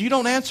 If you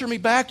don't answer me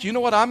back, you know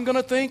what I'm going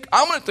to think?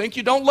 I'm going to think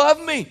you don't love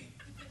me.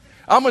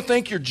 I'm going to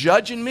think you're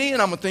judging me,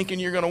 and I'm thinking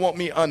you're going to want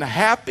me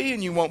unhappy,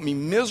 and you want me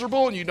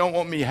miserable, and you don't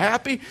want me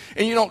happy,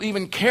 and you don't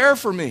even care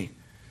for me.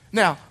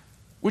 Now,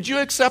 would you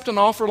accept an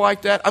offer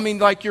like that? I mean,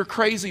 like your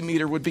crazy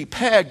meter would be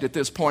pegged at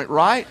this point,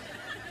 right?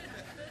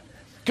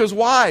 Because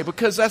why?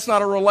 Because that's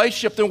not a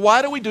relationship. Then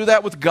why do we do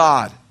that with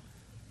God?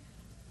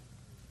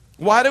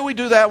 Why do we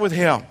do that with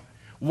Him?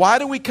 Why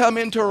do we come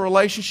into a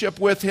relationship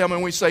with Him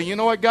and we say, you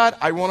know what, God,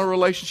 I want a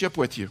relationship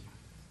with you.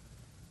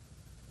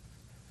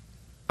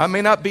 I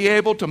may not be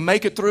able to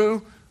make it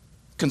through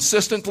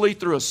consistently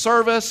through a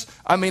service.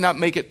 I may not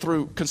make it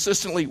through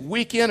consistently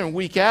week in and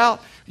week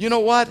out. You know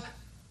what?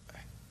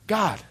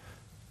 God,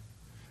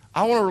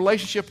 I want a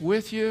relationship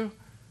with you,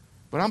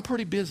 but I'm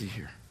pretty busy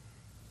here.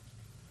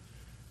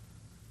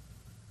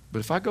 But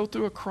if I go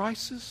through a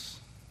crisis,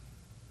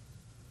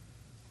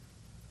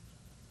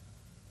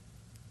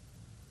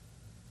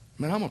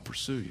 man, I'm going to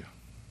pursue you.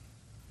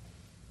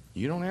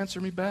 You don't answer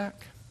me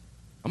back,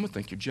 I'm going to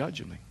think you're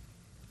judging me.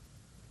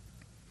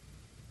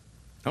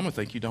 I'm going to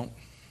think you don't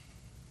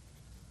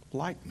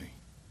like me.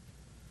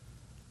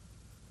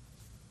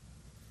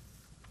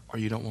 Or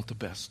you don't want the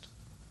best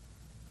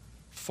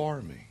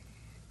for me.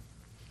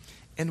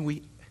 And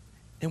we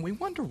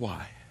wonder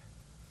why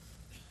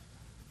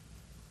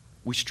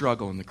we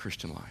struggle in the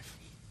Christian life.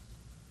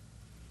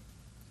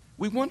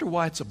 We wonder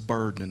why it's a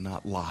burden and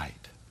not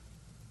light.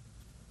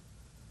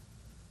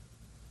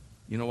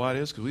 You know why it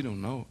is? Because we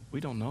don't know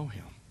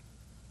Him.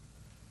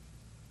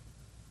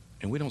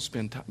 And we don't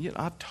spend time.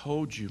 I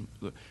told you,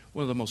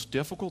 one of the most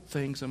difficult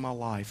things in my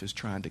life is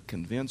trying to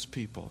convince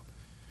people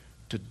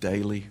to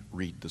daily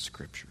read the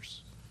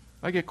Scriptures.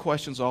 I get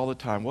questions all the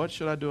time. What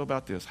should I do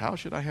about this? How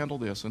should I handle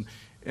this?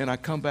 And I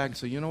come back and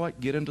say, you know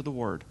what? Get into the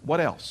Word. What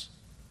else?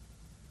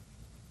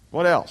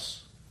 What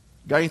else?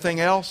 Got anything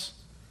else?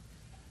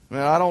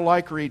 Man, I don't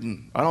like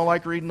reading. I don't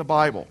like reading the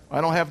Bible. I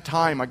don't have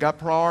time. I got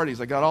priorities.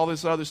 I got all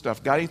this other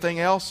stuff. Got anything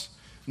else?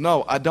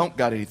 No, I don't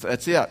got anything.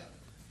 That's it.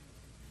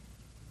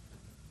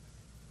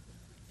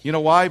 You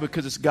know why?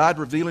 Because it's God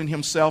revealing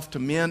Himself to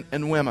men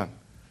and women.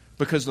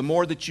 Because the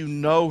more that you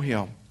know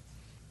Him,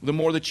 the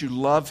more that you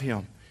love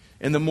Him.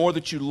 And the more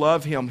that you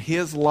love Him,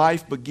 His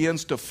life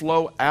begins to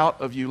flow out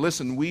of you.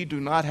 Listen, we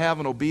do not have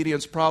an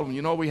obedience problem.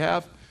 You know what we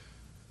have?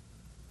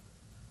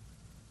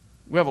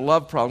 We have a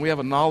love problem. We have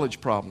a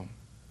knowledge problem.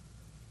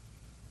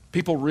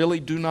 People really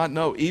do not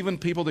know. Even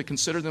people that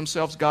consider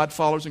themselves God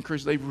followers and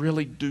Christians, they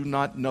really do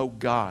not know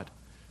God.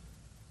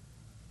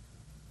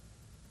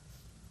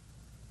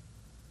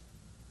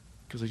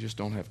 Because they just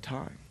don't have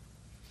time.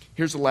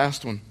 Here's the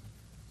last one.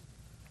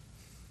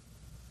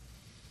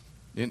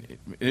 And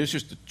it's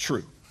just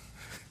true.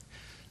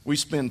 We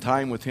spend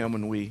time with Him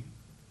when we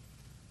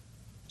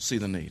see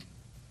the need.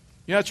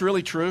 You know, it's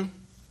really true.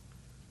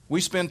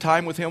 We spend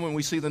time with Him when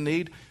we see the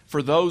need.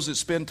 For those that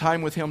spend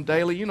time with Him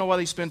daily, you know why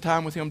they spend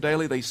time with Him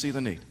daily? They see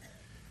the need.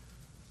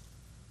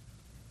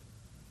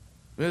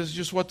 This is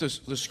just what the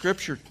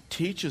Scripture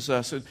teaches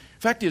us. In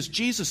fact is,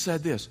 Jesus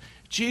said this.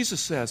 Jesus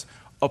says,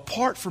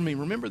 apart from me,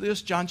 remember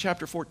this, John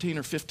chapter 14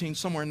 or 15,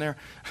 somewhere in there.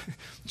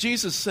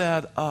 Jesus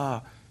said,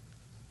 apart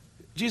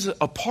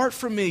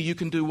from me, you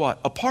can do what?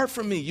 Apart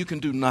from me, you can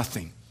do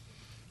nothing.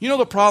 You know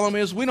the problem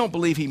is we don't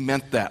believe He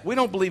meant that. We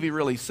don't believe He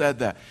really said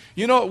that.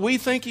 You know what we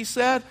think He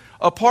said?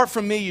 Apart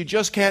from me, you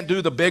just can't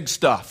do the big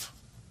stuff.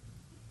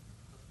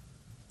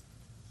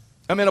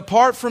 I mean,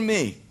 apart from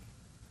me,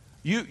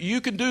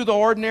 you can do the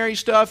ordinary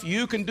stuff.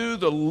 You can do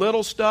the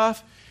little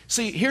stuff.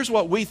 See, here's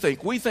what we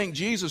think. We think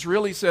Jesus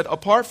really said,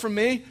 apart from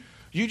me,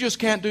 you just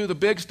can't do the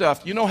big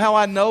stuff. You know how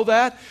I know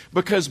that?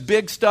 Because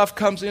big stuff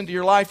comes into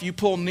your life, you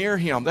pull near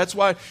Him. That's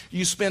why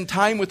you spend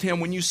time with Him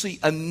when you see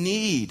a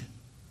need.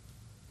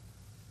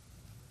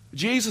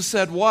 Jesus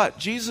said what?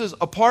 Jesus,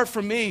 apart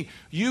from me,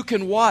 you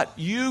can what?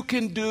 You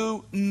can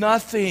do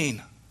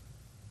nothing.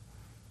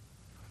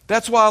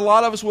 That's why a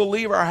lot of us will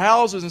leave our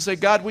houses and say,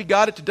 God, we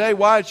got it today.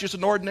 Why? It's just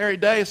an ordinary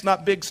day. It's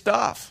not big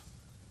stuff.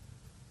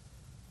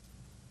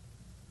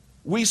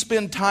 We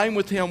spend time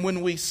with Him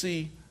when we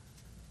see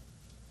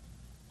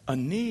a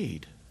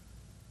need.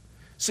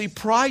 See,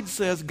 pride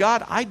says,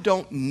 God, I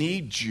don't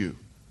need you.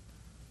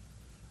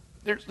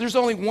 There's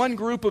only one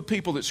group of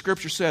people that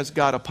Scripture says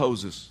God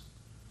opposes.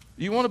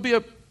 You want to be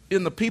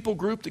in the people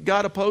group that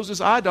God opposes?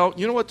 I don't.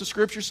 You know what the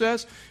Scripture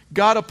says?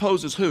 God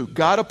opposes who?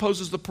 God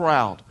opposes the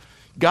proud.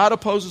 God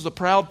opposes the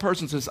proud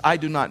person and says, I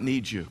do not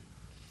need you.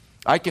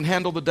 I can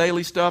handle the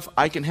daily stuff.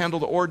 I can handle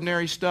the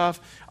ordinary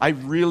stuff. I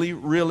really,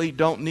 really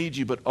don't need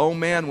you. But oh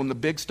man, when the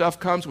big stuff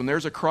comes, when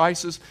there's a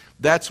crisis,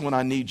 that's when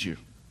I need you.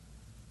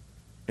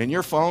 And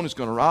your phone is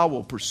going to, I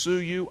will pursue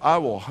you. I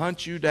will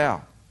hunt you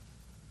down.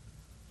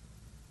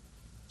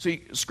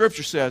 See,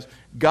 Scripture says,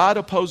 God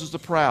opposes the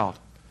proud,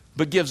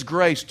 but gives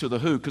grace to the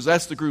who? Because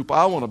that's the group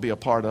I want to be a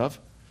part of.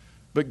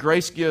 But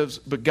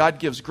God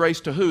gives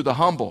grace to who? The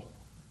humble.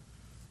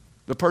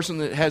 The person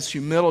that has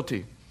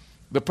humility.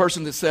 The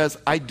person that says,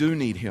 I do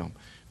need Him.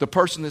 The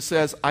person that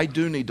says, I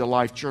do need to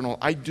life journal.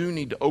 I do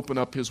need to open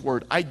up His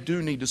Word. I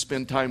do need to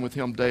spend time with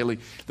Him daily.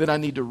 That I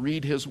need to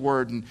read His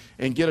Word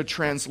and get a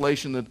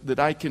translation that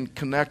I can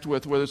connect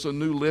with, whether it's a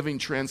New Living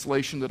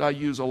Translation that I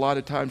use a lot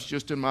of times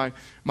just in my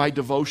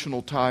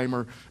devotional time,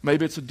 or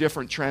maybe it's a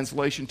different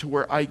translation to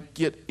where I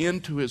get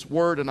into His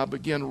Word and I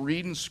begin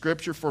reading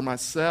Scripture for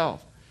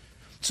myself.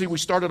 See, we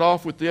started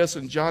off with this,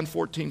 and John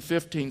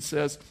 14:15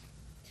 says,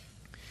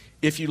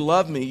 if you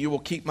love me, you will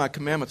keep my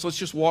commandments. Let's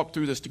just walk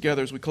through this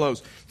together as we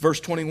close. Verse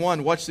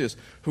 21, watch this.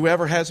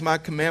 Whoever has my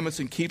commandments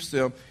and keeps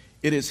them,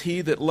 it is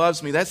he that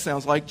loves me. That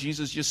sounds like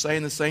Jesus just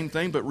saying the same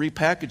thing, but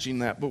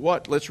repackaging that. But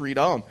what? Let's read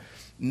on.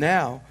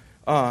 Now,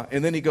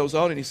 and then he goes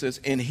on and he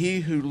says, and he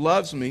who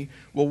loves me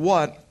will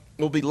what?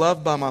 Will be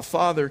loved by my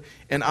Father,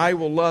 and I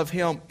will love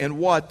him. And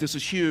what? This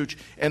is huge.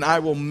 And I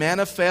will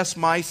manifest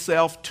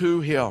myself to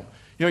him.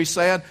 You know, he's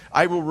saying,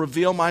 I will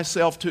reveal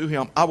myself to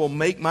him. I will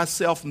make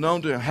myself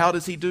known to him. How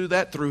does he do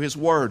that? Through his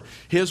word.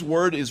 His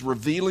word is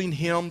revealing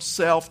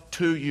himself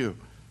to you.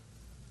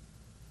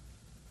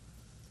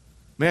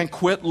 Man,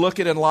 quit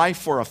looking in life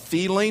for a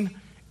feeling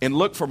and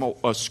look for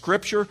a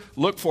scripture.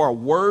 Look for a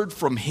word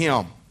from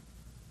him.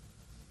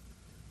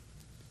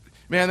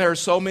 Man, there are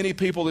so many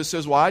people that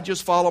says, well, I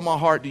just follow my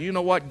heart. Do you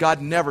know what? God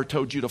never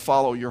told you to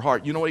follow your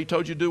heart. You know what he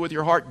told you to do with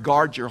your heart?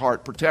 Guard your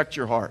heart. Protect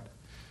your heart.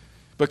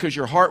 Because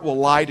your heart will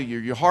lie to you.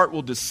 Your heart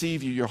will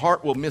deceive you. Your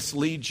heart will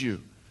mislead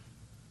you.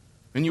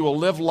 And you will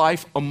live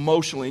life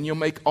emotionally. And you'll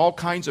make all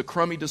kinds of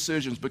crummy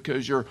decisions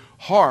because your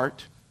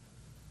heart,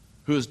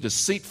 who is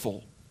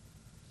deceitful,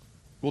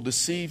 will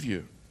deceive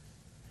you.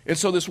 And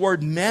so this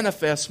word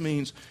manifest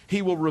means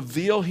he will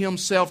reveal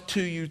himself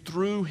to you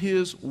through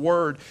his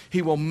word.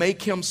 He will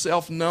make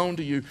himself known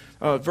to you.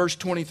 Verse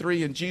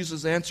 23, and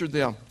Jesus answered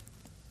them,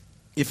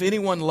 if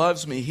anyone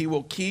loves me, he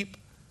will keep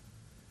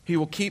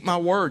my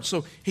word.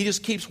 So he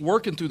just keeps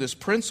working through this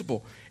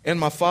principle. And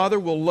my Father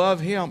will love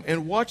him.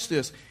 And watch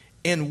this.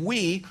 And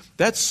we,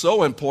 that's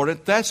so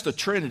important. That's the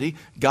Trinity.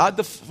 God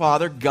the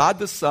Father, God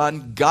the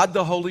Son, God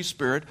the Holy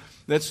Spirit.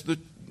 And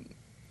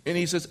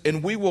he says,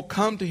 and we will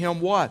come to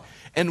him what?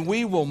 And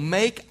we will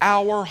make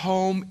our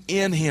home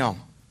in him.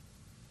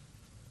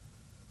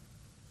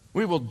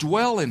 We will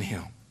dwell in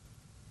him.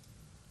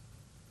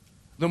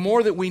 The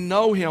more that we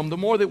know him, the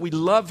more that we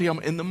love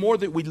him, and the more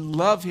that we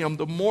love him,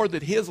 the more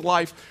that his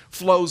life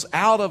flows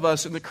out of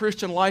us. And the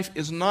Christian life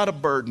is not a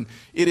burden.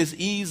 It is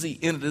easy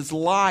and it is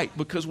light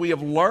because we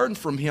have learned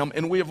from him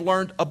and we have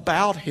learned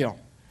about him.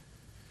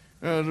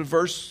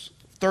 Verse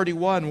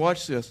 31,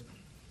 watch this.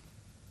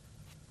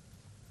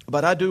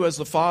 But I do as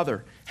the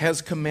Father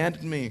has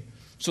commanded me,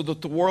 so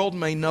that the world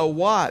may know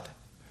what?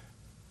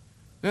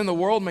 Then the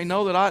world may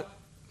know that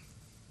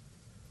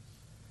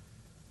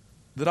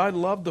I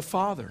love the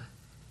Father.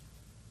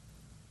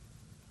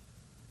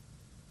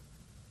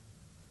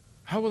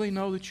 How will they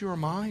know that you are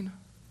mine?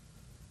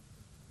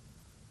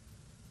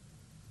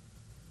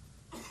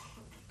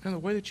 And the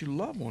way that you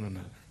love one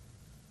another.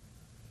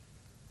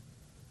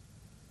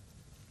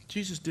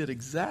 Jesus did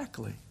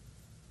exactly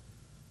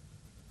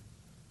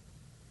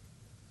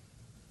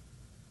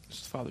as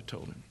his Father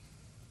told him.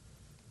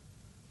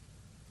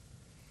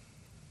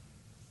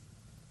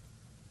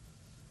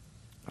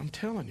 I'm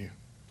telling you.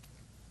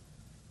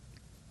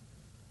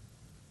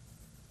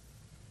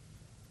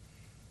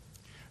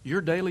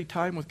 Your daily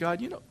time with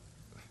God, you know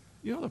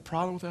the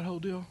problem with that whole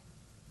deal?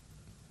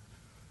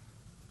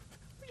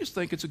 We just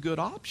think it's a good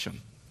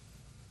option.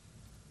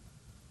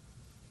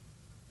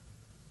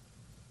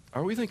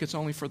 Or we think it's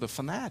only for the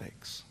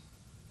fanatics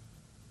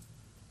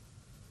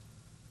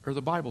or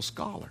the Bible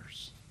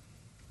scholars.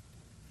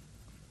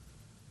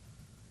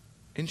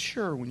 And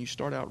sure, when you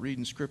start out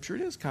reading Scripture,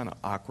 it is kind of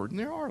awkward, and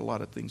there are a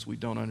lot of things we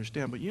don't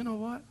understand. But you know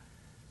what?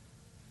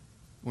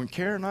 When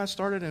Karen and I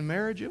started in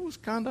marriage, it was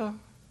kind of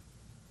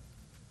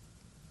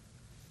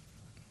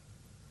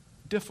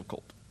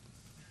difficult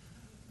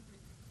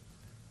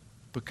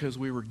because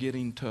we were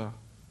getting to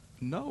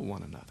know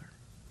one another.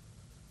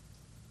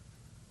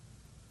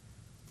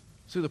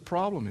 See, the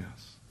problem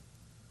is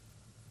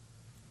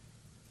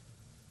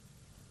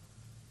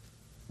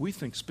we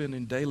think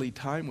spending daily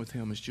time with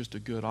him is just a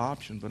good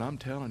option, but I'm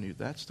telling you,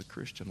 that's the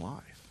Christian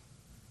life.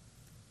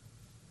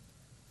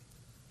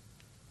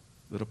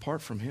 That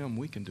apart from him,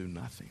 we can do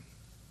nothing.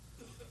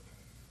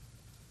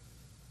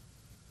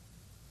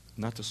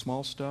 Not the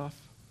small stuff,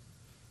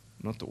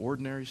 not the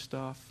ordinary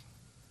stuff,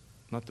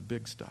 not the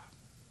big stuff.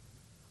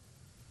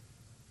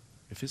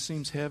 If it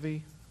seems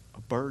heavy,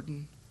 a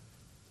burden,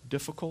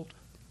 difficult,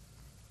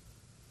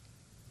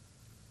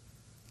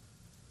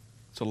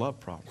 it's a love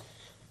problem.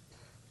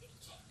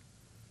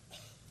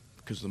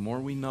 Because the more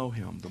we know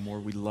him, the more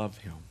we love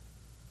him.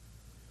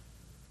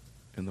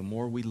 And the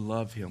more we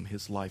love him,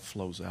 his life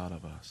flows out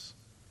of us.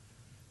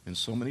 And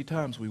so many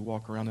times we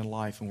walk around in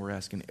life and we're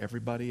asking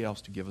everybody else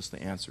to give us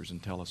the answers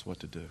and tell us what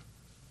to do.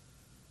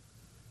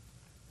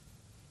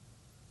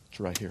 It's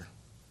right here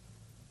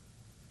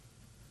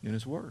in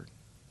his word.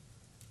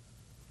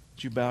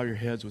 Would you bow your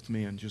heads with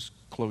me and just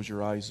close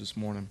your eyes this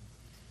morning?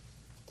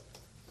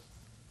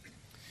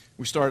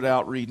 We started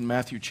out reading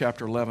Matthew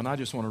chapter 11. I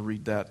just want to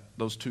read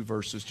those two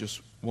verses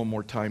just one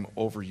more time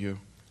over you.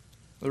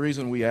 The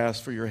reason we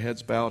ask for your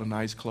heads bowed and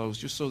eyes closed,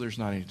 just so there's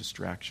not any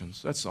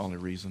distractions. That's the only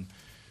reason.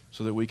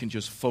 So that we can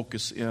just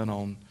focus in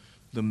on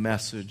the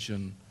message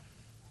and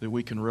that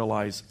we can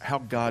realize how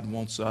God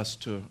wants us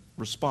to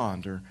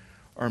respond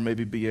or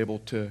maybe be able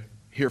to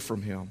hear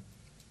from him.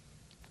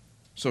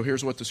 So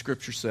here's what the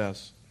Scripture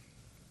says.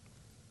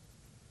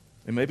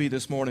 And maybe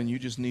this morning you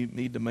just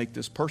need to make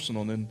this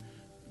personal, and then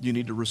you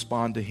need to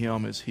respond to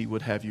him as he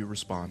would have you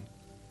respond.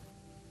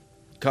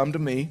 Come to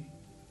me,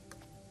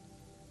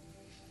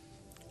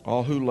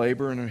 all who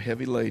labor and are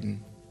heavy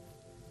laden.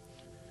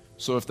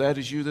 So if that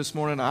is you this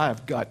morning,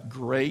 I've got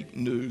great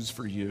news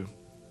for you.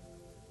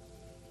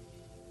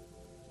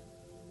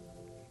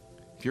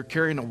 If you're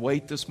carrying a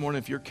weight this morning,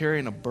 if you're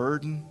carrying a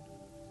burden,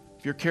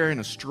 if you're carrying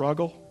a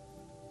struggle,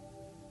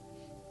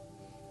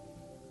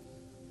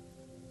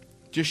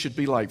 it just should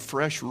be like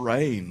fresh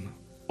rain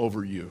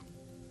over you.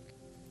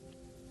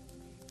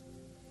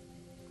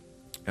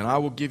 And I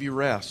will give you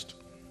rest.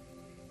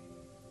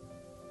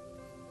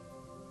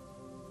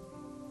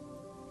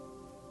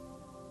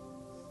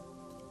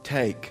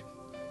 Take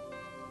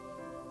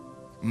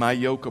my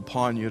yoke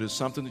upon you. It is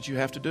something that you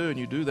have to do, and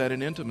you do that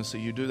in intimacy.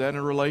 You do that in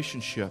a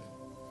relationship.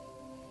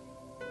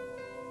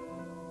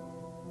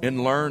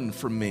 And learn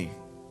from me.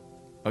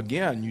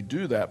 Again, you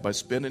do that by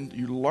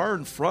you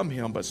learn from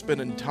him by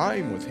spending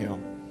time with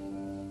him.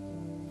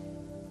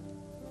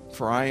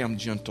 For I am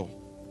gentle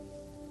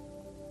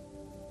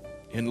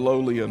and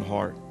lowly in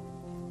heart.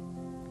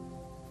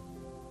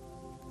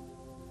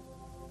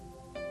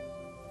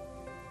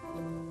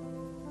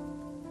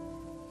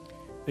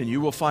 And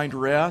you will find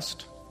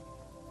rest,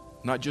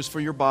 not just for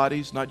your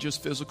bodies, not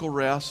just physical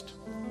rest.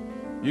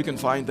 You can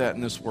find that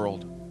in this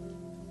world.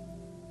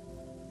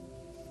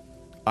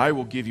 I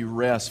will give you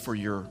rest for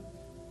your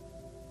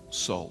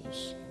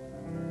souls.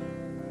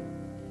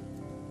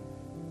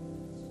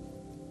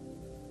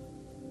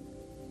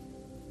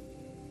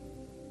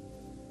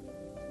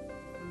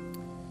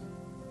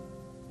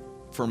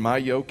 For my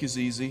yoke is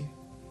easy,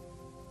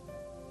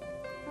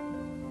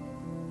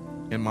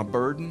 and my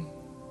burden,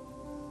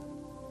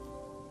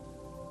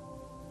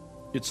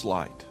 it's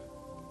light.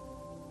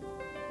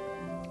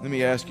 Let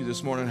me ask you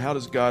this morning, how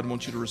does God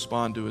want you to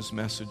respond to His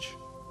message?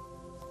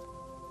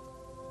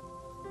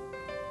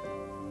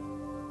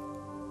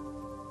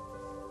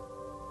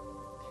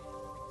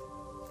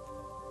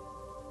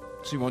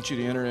 Does He want you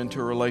to enter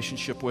into a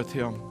relationship with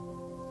Him?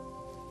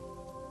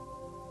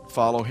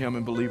 Follow Him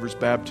in believer's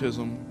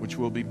baptism, which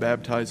we'll be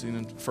baptizing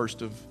on the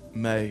 1st of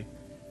May.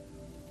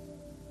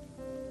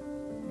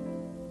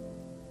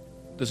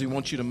 Does He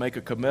want you to make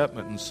a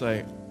commitment and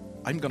say,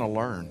 I'm going to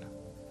learn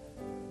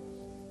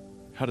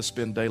how to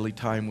spend daily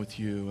time with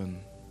you,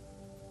 and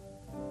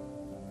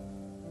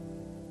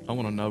I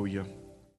want to know you.